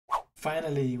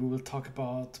Finally, we will talk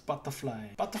about Butterfly.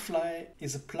 Butterfly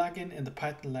is a plugin in the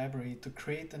Python library to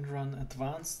create and run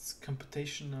advanced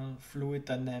computational fluid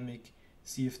dynamic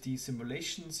CFD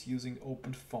simulations using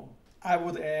OpenFOAM. I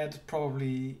would add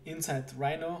probably inside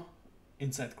Rhino,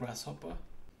 inside Grasshopper.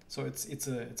 So it's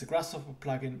a Grasshopper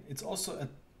plugin. It's also a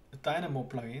Dynamo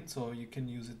plugin, so you can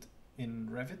use it in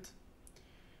Revit.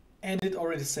 And it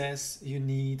already says you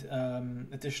need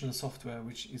additional software,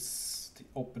 which is the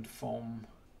OpenFOAM,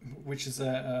 which is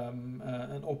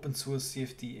an open source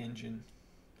CFD engine.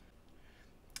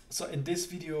 So in this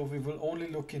video, we will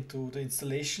only look into the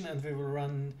installation and we will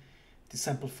run the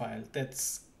sample file.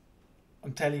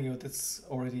 I'm telling you, that's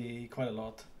already quite a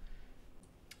lot.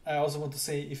 I also want to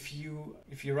say, if you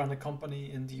run a company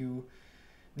and you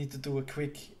need to do a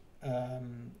quick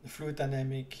fluid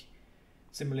dynamic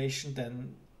simulation,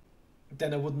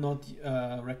 then I would not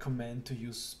recommend to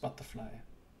use Butterfly.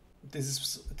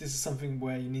 This is something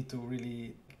where you need to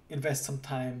really invest some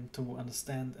time to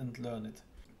understand and learn it.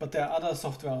 But there are other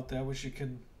software out there which you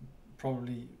can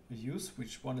probably use.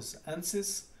 Which one is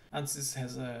ANSYS. ANSYS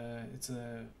it's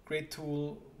a great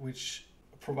tool which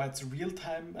provides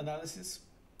real-time analysis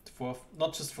for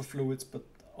not just for fluids but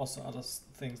also other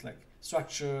things like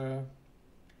structure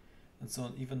and so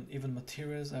on, even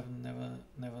materials. I've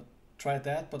never tried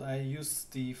that, but I use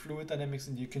the fluid dynamics,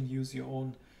 and you can use your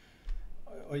own,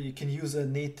 or you can use a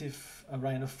native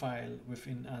Rhino file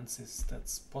within ANSYS.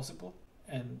 That's possible,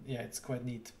 and yeah, it's quite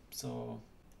neat. So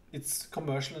it's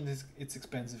commercial and it's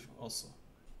expensive also.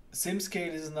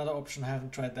 SimScale is another option. I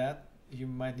haven't tried that. You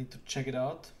might need to check it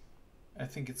out. I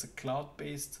think it's a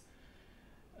cloud-based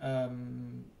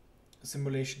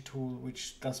simulation tool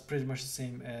which does pretty much the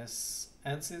same as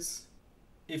ANSYS.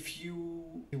 If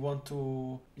you want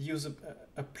to use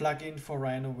a plugin for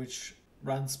Rhino which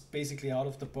runs basically out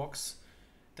of the box,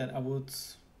 then I would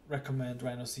recommend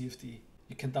Rhino CFD.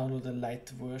 You can download a light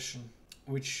version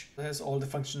which has all the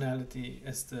functionality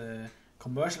as the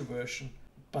commercial version,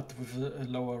 but with a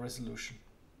lower resolution.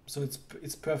 So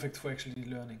it's perfect for actually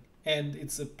learning. And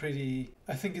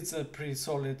I think it's a pretty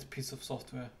solid piece of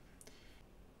software.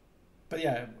 But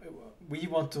yeah, we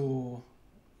want to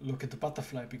look at the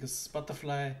Butterfly, because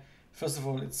Butterfly, first of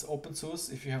all, it's open source.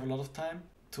 If you have a lot of time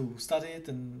to study it,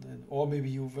 or maybe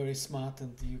you're very smart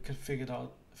and you can figure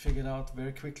it out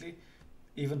very quickly,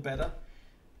 even better.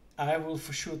 I will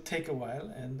for sure take a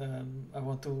while, and I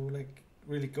want to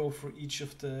really go through each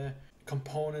of the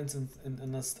components and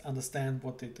understand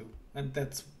what they do. And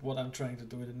that's what I'm trying to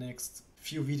do in the next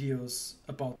few videos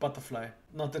about Butterfly.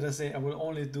 Not that I say I will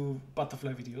only do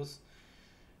Butterfly videos.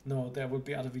 No, there will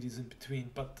be other videos in between,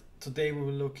 but today we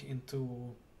will look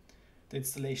into the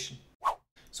installation.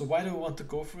 So why do we want to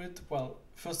go for it? Well,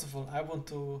 first of all, I want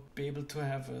to be able to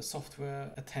have a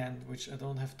software at hand which I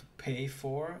don't have to pay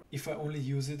for if I only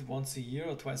use it once a year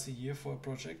or twice a year for a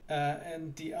project.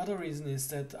 And the other reason is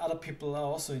that other people are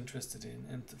also interested in.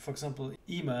 And for example,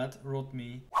 Emad wrote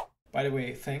me, by the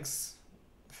way, thanks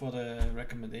for the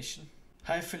recommendation.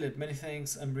 Hi Philip, many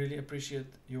thanks. I really appreciate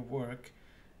your work.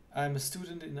 I'm a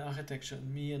student in architecture,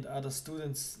 and me and other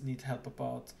students need help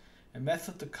about a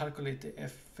method to calculate the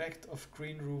effect of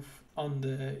green roof on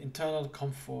the internal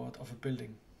comfort of a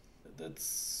building.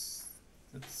 That's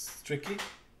tricky,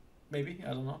 maybe, I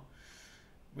don't know.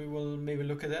 We will maybe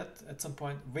look at that at some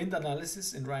point. Wind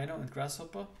analysis in Rhino and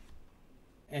Grasshopper,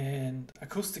 and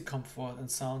acoustic comfort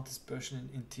and sound dispersion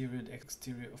in interior and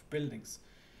exterior of buildings.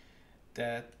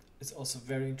 That is also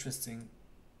very interesting.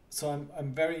 So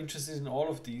I'm very interested in all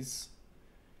of these,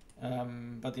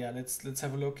 but yeah, let's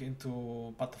have a look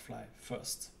into Butterfly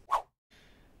first.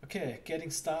 Okay,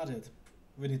 getting started.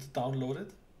 We need to download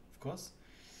it, of course.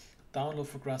 Download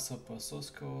for Grasshopper, source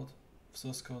code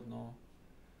no.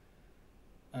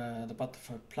 The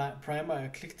Butterfly primer, I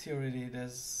clicked here already.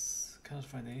 Cannot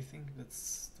find anything.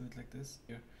 Let's do it like this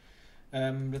here.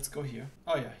 Let's go here.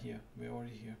 Oh yeah, here we're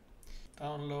already here.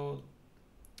 Download.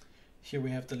 Here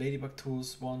we have the Ladybug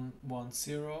Tools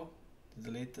 1.10, the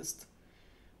latest.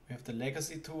 We have the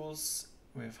legacy tools,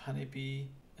 we have Honeybee,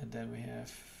 and then we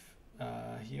have,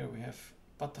 here we have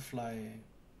Butterfly.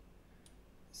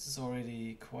 This is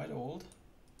already quite old,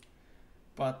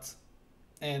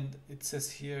 and it says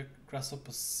here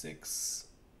Grasshopper 6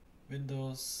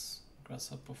 Windows,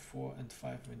 Grasshopper 4 and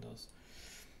 5 Windows.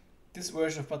 This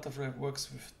version of Butterfly works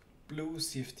with Blue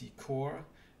CFD Core.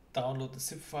 Download the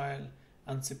zip file,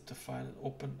 unzip the file,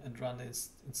 open and run the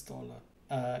installer.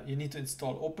 You need to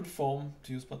install OpenFOAM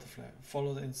to use Butterfly.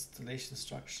 Follow the installation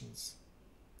instructions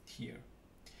here.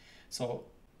 So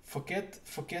forget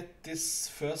this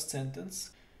first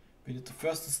sentence. We need to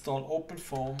first install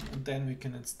OpenFOAM, and then we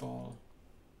can install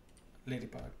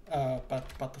ladybug,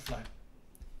 butterfly.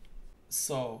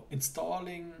 So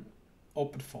installing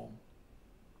OpenFOAM,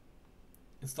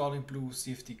 installing Blue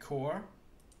CFD core.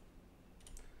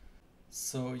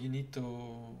 So you need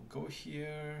to go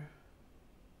here.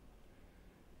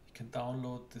 You can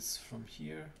download this from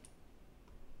here.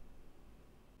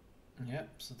 Yeah,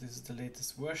 so this is the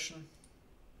latest version.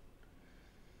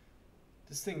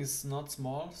 This thing is not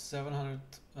small,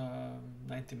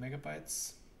 790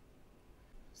 megabytes.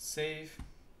 Save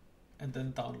and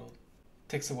then download.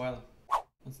 Takes a while.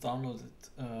 Once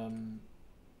downloaded,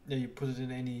 yeah, you put it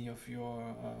in any of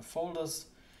your folders,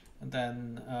 and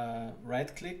then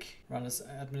right click, run as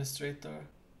administrator.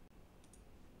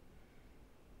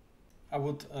 I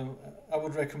would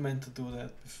recommend to do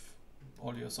that with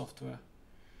all your software,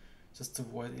 just to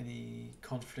avoid any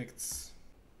conflicts.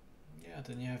 Yeah,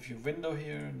 then you have your window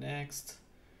here, next,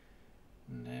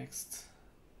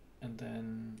 and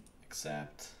then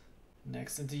accept,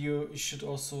 next. And you should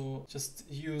also just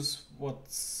use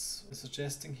what's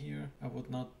suggesting here. I would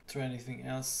not try anything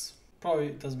else. Probably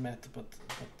it doesn't matter, but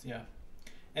yeah.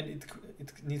 And it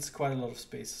needs quite a lot of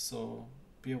space, so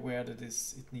be aware that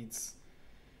it needs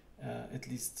at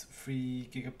least 3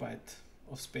 gigabyte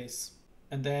of space.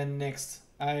 And then next,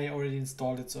 I already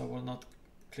installed it, so I will not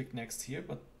click next here,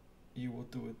 but you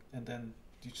would do it, and then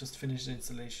you just finish the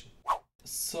installation.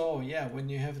 So yeah, when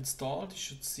you have installed, you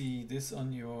should see this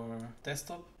on your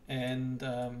desktop. And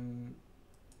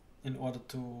in order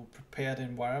to prepare the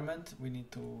environment, we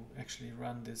need to actually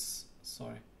run this.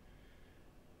 Sorry,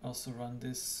 also run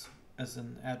this as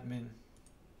an admin,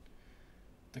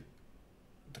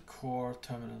 the core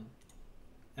terminal.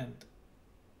 And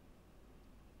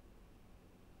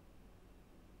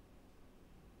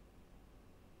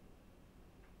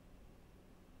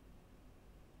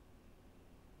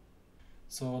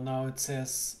so now it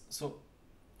says, so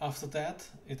after that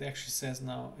it actually says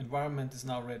now environment is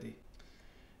now ready.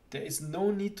 There is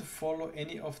no need to follow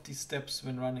any of these steps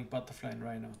when running Butterfly and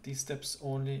Rhino. These steps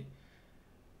only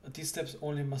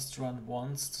must run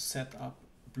once to set up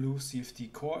Blue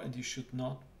CFD core, and you should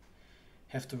not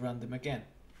have to run them again.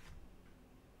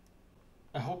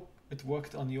 I hope it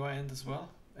worked on your end as well,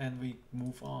 and we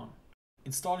move on.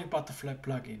 Installing Butterfly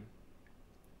plugin.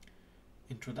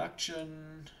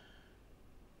 Introduction.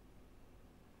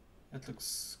 That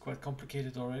looks quite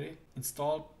complicated already.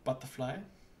 Install Butterfly.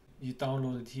 You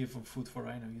download it here from Food for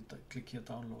Rhino. You click here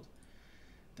download.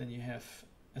 Then you have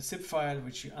a zip file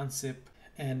which you unzip,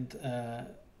 and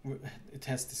it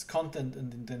has this content,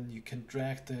 and then you can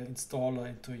drag the installer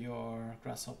into your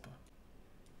Grasshopper.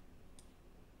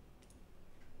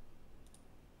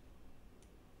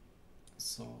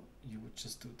 So you would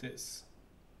just do this.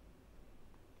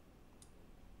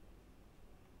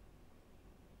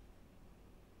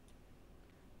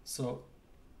 So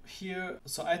here,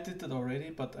 so I did it already,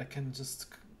 but I can just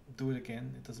do it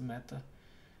again. It doesn't matter.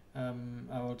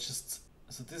 I will just,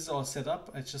 so this is all set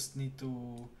up. I just need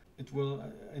to, it will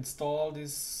install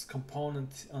this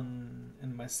component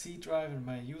in my C drive and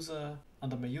my user,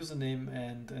 under my username,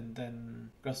 and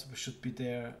then Grasshopper should be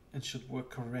there and should work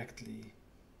correctly.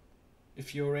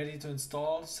 If you're ready to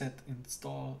install, set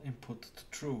install input to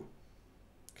true.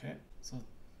 Okay, so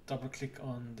double click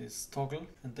on this toggle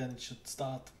and then it should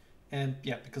start. And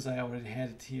yeah, because I already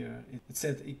had it here, it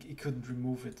said it couldn't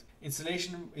remove it.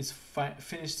 Installation is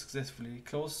finished successfully.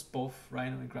 Close both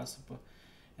Rhino and Grasshopper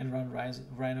and run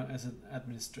Rhino as an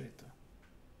administrator.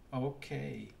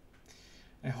 Okay,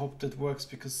 I hope that works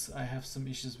because I have some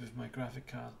issues with my graphic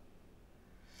card.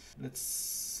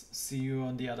 Let's see you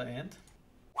on the other end.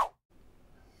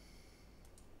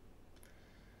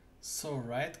 So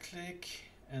right click,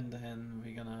 and then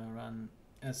we're gonna run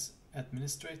as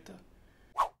administrator.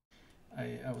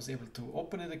 I was able to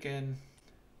open it again.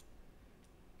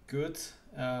 Good.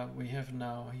 We have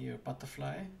now here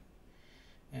Butterfly,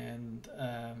 and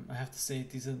I have to say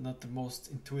these are not the most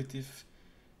intuitive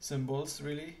symbols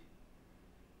really,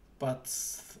 but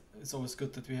it's always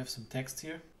good that we have some text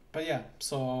here. But yeah,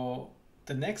 so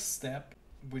the next step,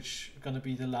 which is gonna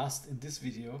be the last in this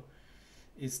video,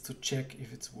 is to check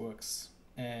if it works.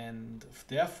 And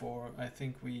therefore I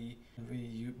think we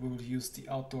will use the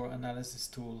outdoor analysis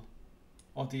tool,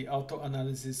 or the auto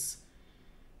analysis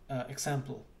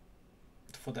example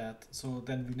for that, so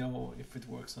then we know if it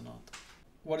works or not.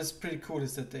 What is pretty cool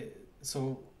is that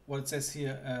so what it says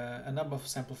here, a number of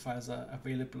sample files are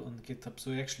available on GitHub,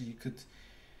 so actually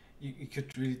you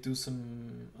could really do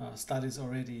some studies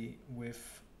already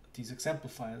with these example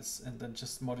files and then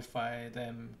just modify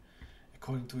them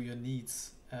according to your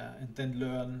needs, and then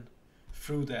learn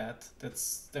through that.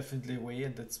 That's definitely a way,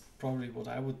 and that's probably what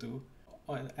I would do,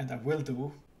 and I will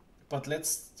do. But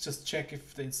let's just check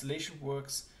if the installation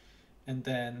works, and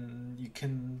then you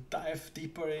can dive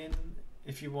deeper in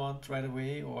if you want right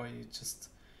away, or you just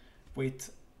wait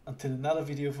until another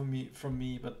video from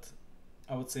me. But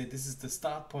I would say this is the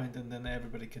start point, and then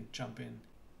everybody can jump in.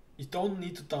 You don't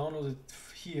need to download it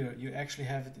here. You actually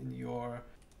have it in your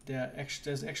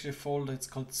there's actually a folder. It's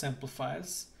called sample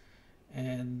files,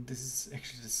 and this is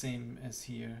actually the same as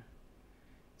here.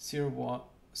 010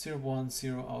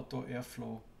 auto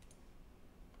airflow.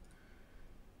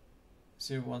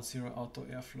 010 auto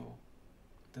airflow.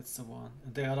 That's the one.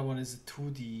 And the other one is a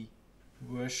 2D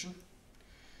version.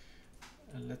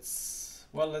 Let's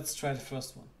try the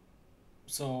first one.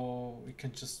 So we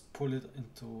can just pull it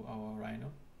into our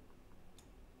Rhino,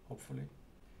 hopefully.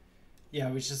 Yeah,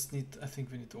 we just need, I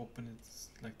think we need to open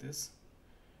it like this.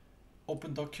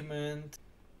 Open document,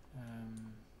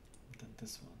 then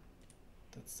this one.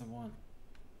 That's the one.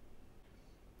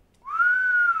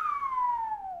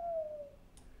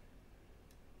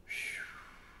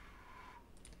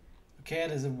 Okay,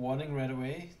 there's a warning right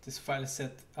away. This file is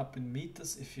set up in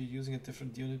meters. If you're using a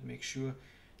different unit, make sure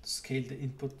to scale the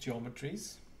input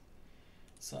geometries.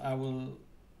 So I will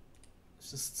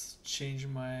just change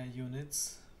my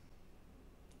units.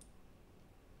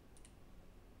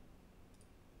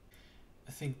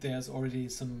 I think there's already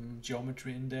some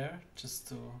geometry in there, just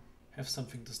to have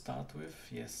something to start with.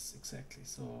 Yes, exactly.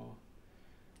 So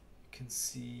you can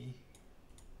see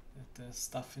that there's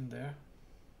stuff in there.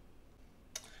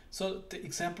 So the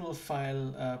example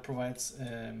file provides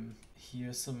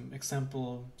here some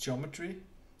example geometry.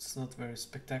 It's not very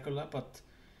spectacular, but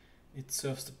it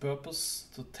serves the purpose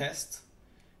to test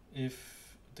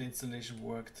if the installation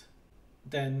worked.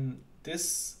 Then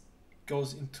this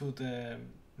goes into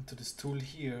this tool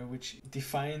here, which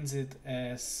defines it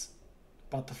as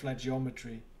butterfly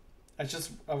geometry. I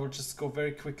will just go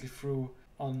very quickly through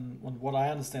on what I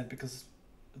understand, because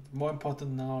more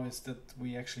important now is that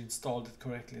we actually installed it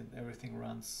correctly and everything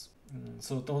runs.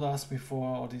 So don't ask me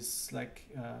for all this like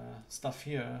stuff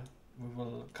here. We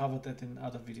will cover that in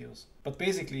other videos. But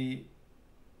basically,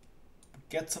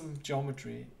 get some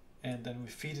geometry and then we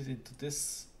feed it into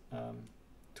this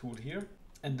tool here,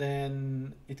 and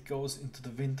then it goes into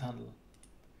the wind tunnel.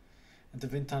 And the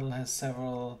wind tunnel has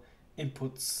several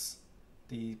inputs: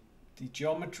 the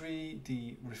geometry,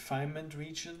 the refinement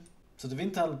region. So the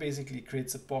wind tunnel basically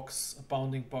creates a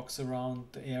bounding box around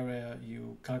the area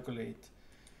you calculate,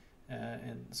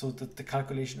 and so that the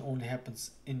calculation only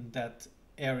happens in that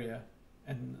area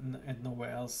and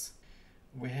nowhere else.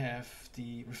 We have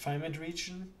the refinement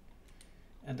region,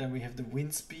 and then we have the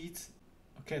wind speed.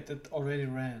 Okay, that already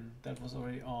ran, that was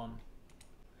already on.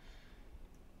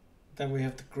 Then we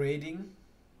have the grading.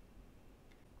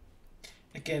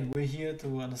 Again, we're here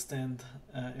to understand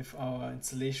if our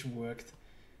installation worked.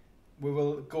 We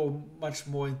will go much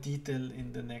more in detail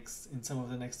in some of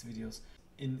the next videos.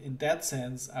 In that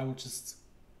sense, I will just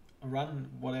run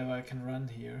whatever I can run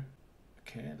here.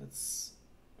 Okay, that's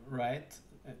right.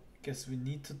 I guess we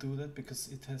need to do that because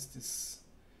it has this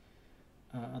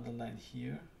underline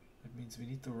here. That means we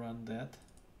need to run that.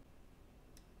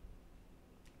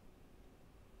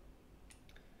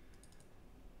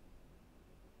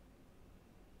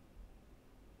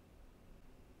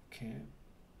 Okay,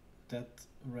 that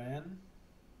ran.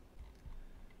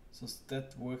 So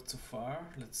that worked so far.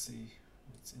 Let's see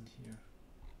what's in here.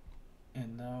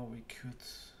 And now we could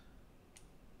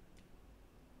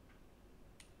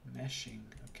meshing.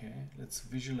 Okay, let's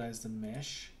visualize the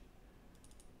mesh.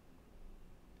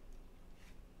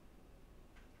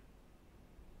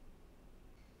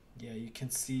 Yeah, you can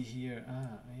see here.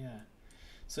 Yeah.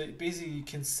 So basically you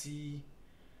can see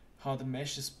how the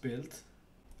mesh is built.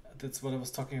 That's what I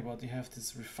was talking about. You have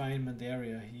this refinement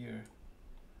area here.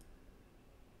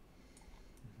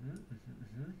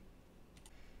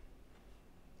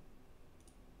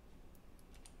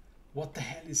 What the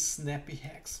hell is snappy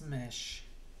hex mesh?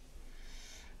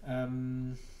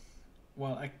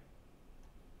 Well,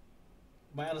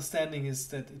 my understanding is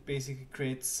that it basically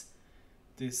creates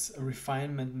this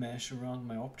refinement mesh around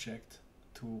my object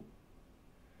to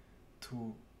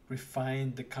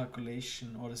refine the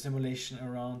calculation or the simulation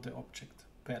around the object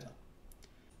better.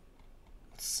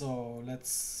 So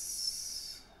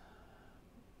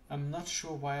I'm not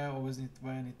sure why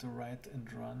I need to write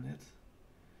and run it,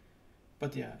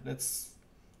 but yeah, let's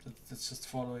just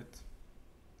follow it.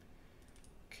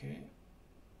 Okay.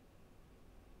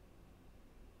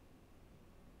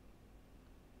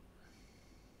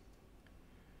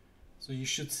 So you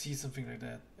should see something like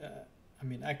that. I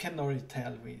mean, I can already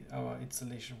tell our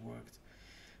installation worked,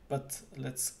 but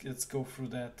let's go through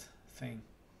that thing.